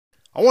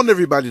I want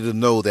everybody to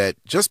know that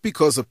just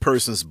because a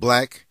person's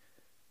black,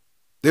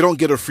 they don't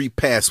get a free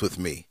pass with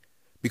me.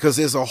 Because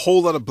there's a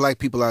whole lot of black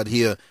people out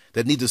here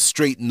that need to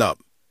straighten up.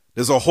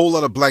 There's a whole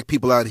lot of black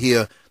people out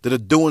here that are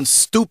doing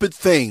stupid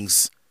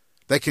things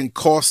that can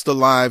cost the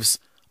lives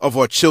of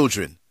our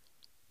children,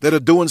 that are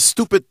doing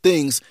stupid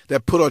things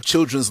that put our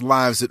children's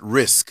lives at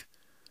risk.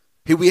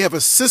 Here we have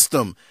a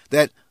system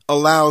that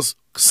allows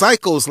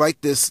psychos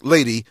like this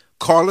lady,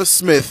 Carla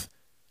Smith,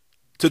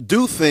 to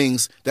do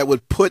things that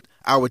would put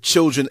our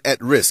children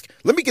at risk.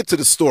 Let me get to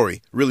the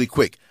story really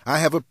quick. I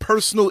have a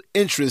personal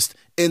interest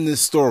in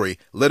this story.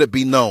 Let it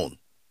be known.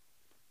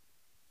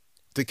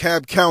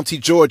 DeKalb County,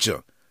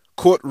 Georgia.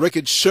 Court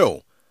records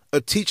show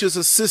a teacher's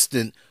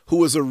assistant who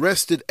was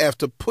arrested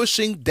after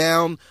pushing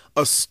down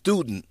a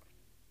student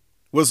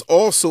was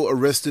also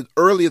arrested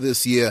earlier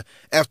this year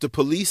after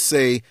police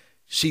say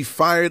she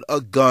fired a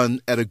gun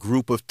at a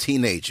group of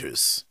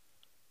teenagers.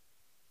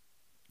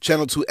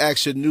 Channel 2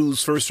 Action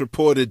News first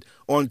reported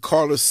on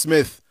Carla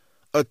Smith,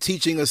 a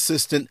teaching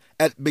assistant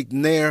at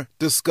McNair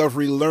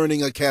Discovery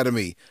Learning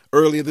Academy,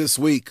 earlier this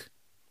week.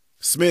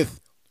 Smith,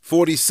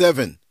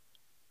 47,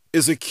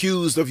 is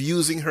accused of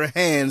using her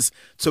hands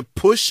to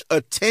push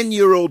a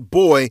 10-year-old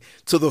boy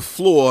to the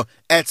floor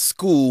at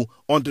school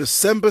on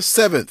December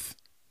 7th.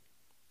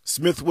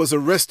 Smith was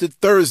arrested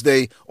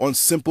Thursday on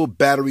simple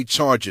battery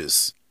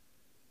charges.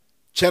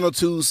 Channel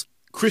 2's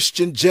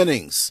Christian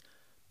Jennings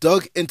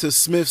dug into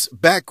Smith's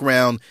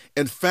background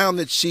and found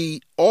that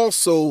she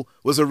also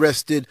was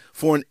arrested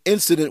for an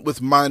incident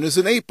with minors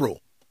in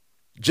April.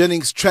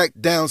 Jennings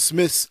tracked down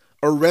Smith's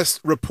arrest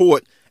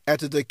report at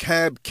the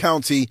DeKalb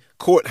County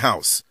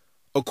Courthouse.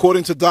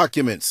 According to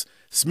documents,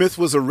 Smith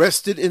was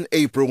arrested in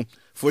April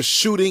for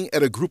shooting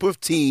at a group of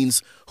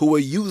teens who were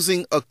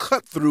using a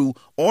cut-through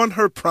on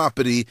her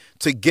property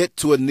to get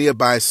to a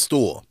nearby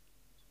store.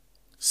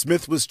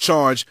 Smith was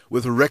charged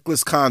with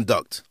reckless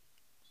conduct.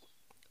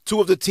 Two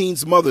of the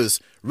teens' mothers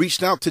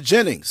reached out to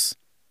Jennings.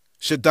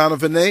 Shadonna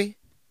Vinay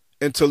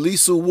and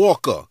Talisu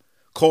Walker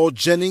called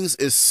Jennings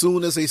as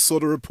soon as they saw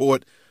the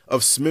report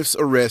of Smith's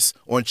arrest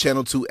on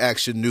Channel 2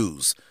 Action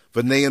News.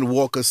 Vinay and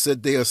Walker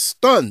said they are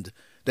stunned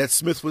that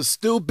Smith was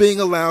still being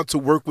allowed to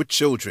work with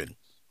children.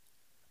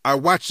 I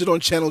watched it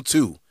on Channel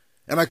 2,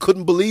 and I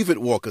couldn't believe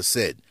it, Walker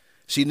said.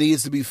 She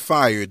needs to be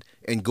fired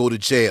and go to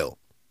jail.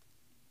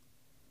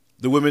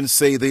 The women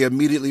say they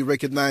immediately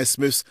recognized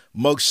Smith's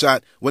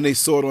mugshot when they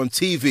saw it on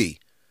TV.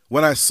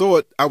 When I saw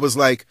it, I was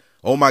like,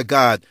 oh my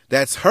God,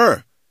 that's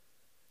her.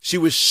 She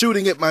was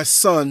shooting at my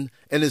son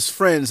and his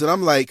friends, and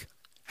I'm like,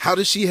 how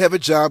does she have a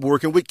job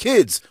working with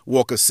kids?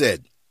 Walker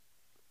said.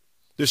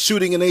 The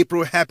shooting in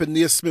April happened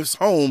near Smith's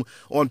home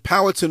on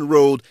Powhatan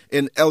Road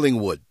in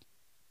Ellingwood.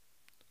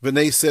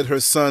 Vinay said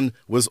her son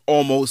was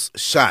almost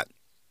shot.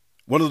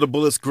 One of the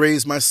bullets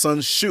grazed my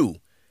son's shoe,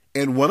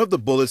 and one of the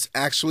bullets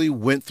actually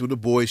went through the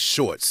boy's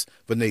shorts,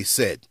 Vinay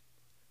said.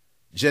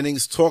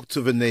 Jennings talked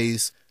to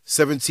Vinay's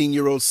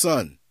 17-year-old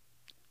son,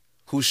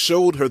 who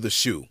showed her the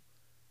shoe.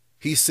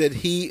 He said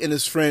he and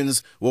his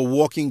friends were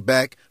walking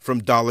back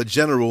from Dollar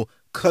General,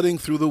 cutting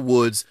through the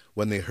woods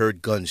when they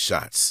heard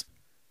gunshots.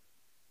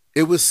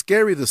 It was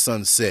scary, the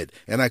son said,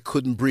 and I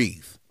couldn't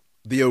breathe.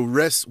 The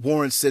arrest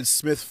warrant said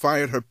Smith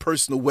fired her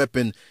personal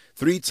weapon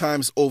 3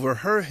 times over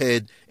her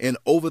head and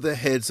over the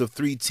heads of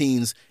 3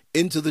 teens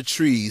into the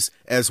trees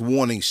as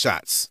warning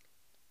shots.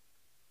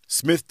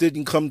 Smith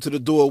didn't come to the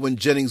door when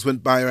Jennings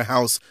went by her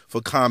house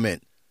for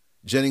comment.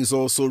 Jennings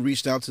also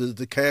reached out to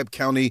the DeKalb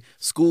County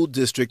School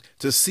District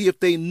to see if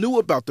they knew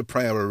about the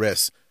prior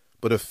arrest,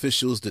 but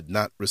officials did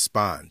not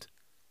respond.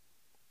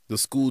 The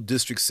school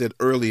district said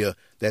earlier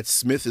that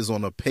Smith is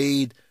on a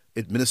paid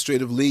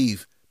administrative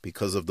leave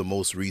because of the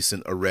most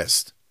recent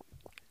arrest.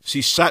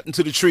 She shot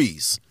into the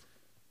trees.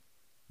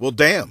 Well,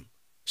 damn.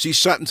 She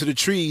shot into the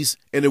trees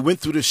and it went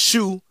through the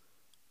shoe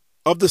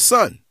of the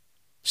son.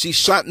 She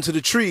shot into the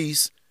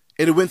trees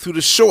and it went through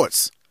the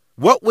shorts.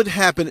 What would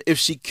happen if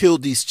she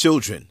killed these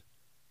children?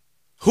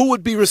 Who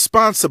would be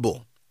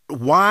responsible?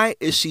 Why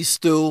is she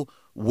still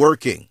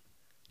working?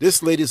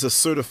 This lady's a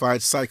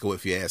certified psycho,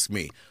 if you ask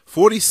me.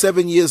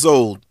 47 years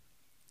old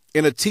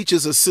and a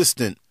teacher's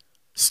assistant,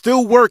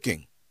 still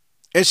working,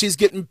 and she's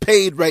getting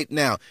paid right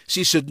now.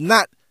 She should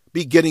not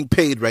be getting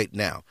paid right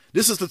now.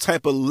 This is the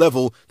type of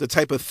level, the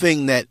type of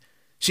thing that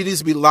she needs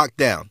to be locked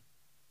down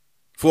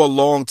for a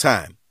long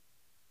time.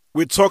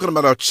 We're talking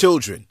about our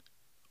children,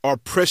 our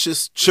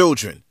precious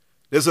children.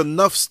 There's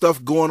enough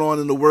stuff going on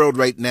in the world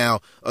right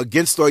now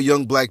against our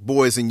young black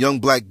boys and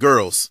young black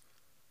girls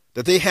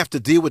that they have to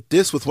deal with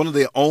this with one of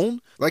their own.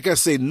 Like I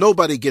say,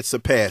 nobody gets a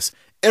pass.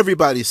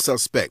 Everybody's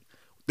suspect.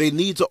 They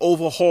need to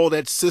overhaul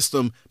that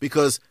system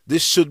because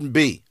this shouldn't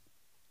be.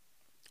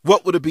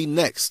 What would it be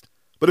next?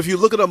 But if you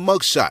look at a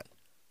mugshot,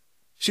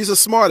 she's a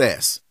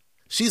smartass.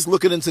 She's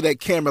looking into that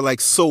camera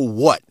like, so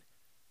what?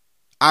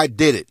 I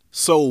did it.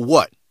 So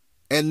what?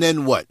 And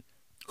then what?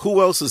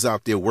 Who else is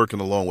out there working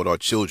along with our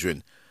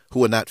children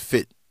who are not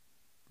fit?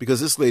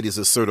 Because this lady is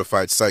a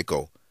certified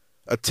psycho,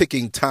 a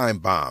ticking time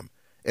bomb,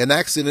 an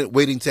accident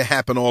waiting to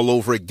happen all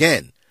over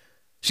again.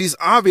 She's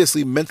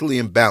obviously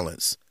mentally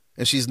imbalanced,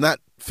 and she's not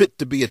fit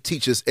to be a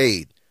teacher's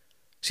aide.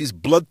 She's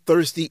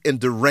bloodthirsty and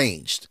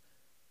deranged.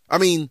 I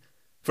mean,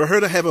 for her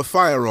to have a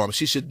firearm,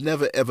 she should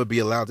never, ever be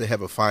allowed to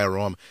have a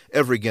firearm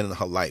ever again in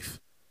her life.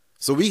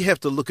 So we have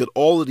to look at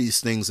all of these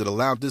things that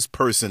allowed this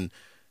person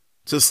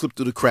to slip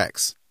through the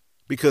cracks,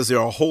 because there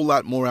are a whole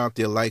lot more out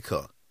there like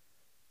her.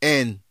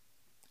 And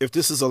if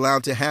this is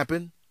allowed to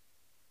happen,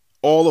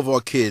 all of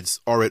our kids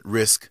are at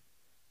risk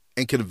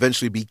and can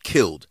eventually be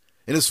killed.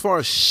 And as far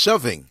as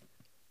shoving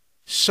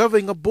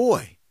a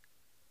boy,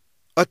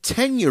 a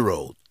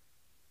 10-year-old,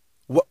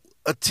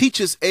 a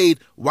teacher's aide,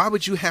 why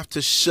would you have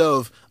to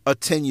shove a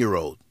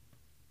 10-year-old?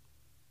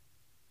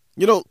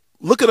 You know,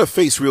 look at her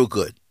face real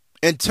good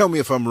and tell me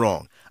if I'm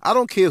wrong. I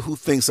don't care who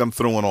thinks I'm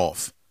throwing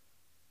off.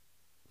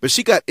 But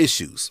she got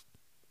issues.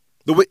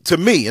 To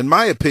me, in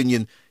my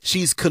opinion,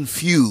 she's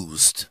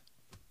confused.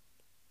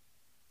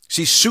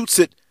 She shoots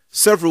at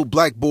several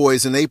black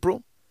boys in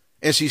April,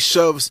 and she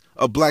shoves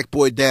a black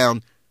boy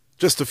down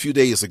just a few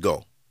days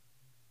ago.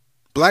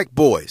 Black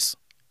boys.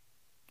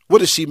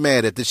 What is she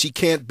mad at? That she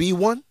can't be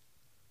one?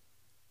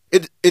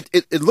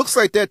 It looks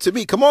like that to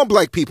me. Come on,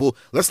 black people.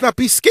 Let's not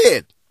be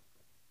scared.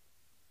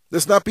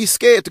 Let's not be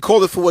scared to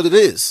call it for what it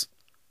is.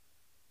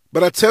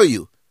 But I tell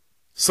you,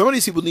 some of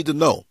these people need to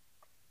know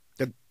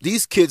that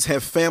these kids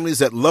have families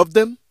that love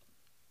them,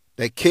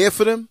 that care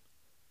for them,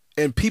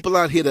 and people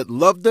out here that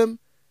love them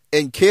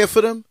and care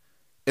for them.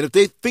 And if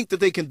they think that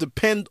they can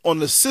depend on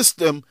the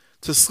system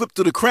to slip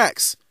through the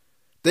cracks,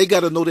 they got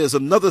to know there's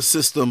another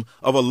system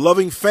of a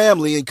loving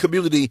family and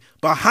community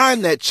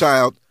behind that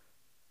child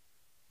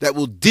that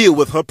will deal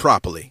with her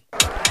properly.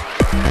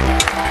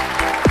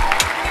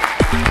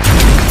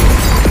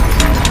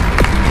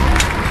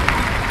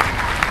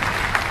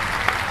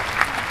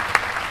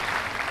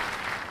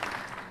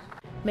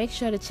 Make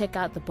sure to check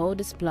out the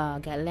boldest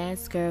blog at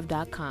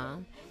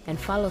LanceScurv.com and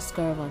follow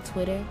Scurv on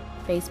Twitter,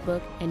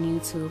 Facebook, and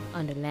YouTube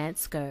under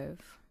LanceScurv.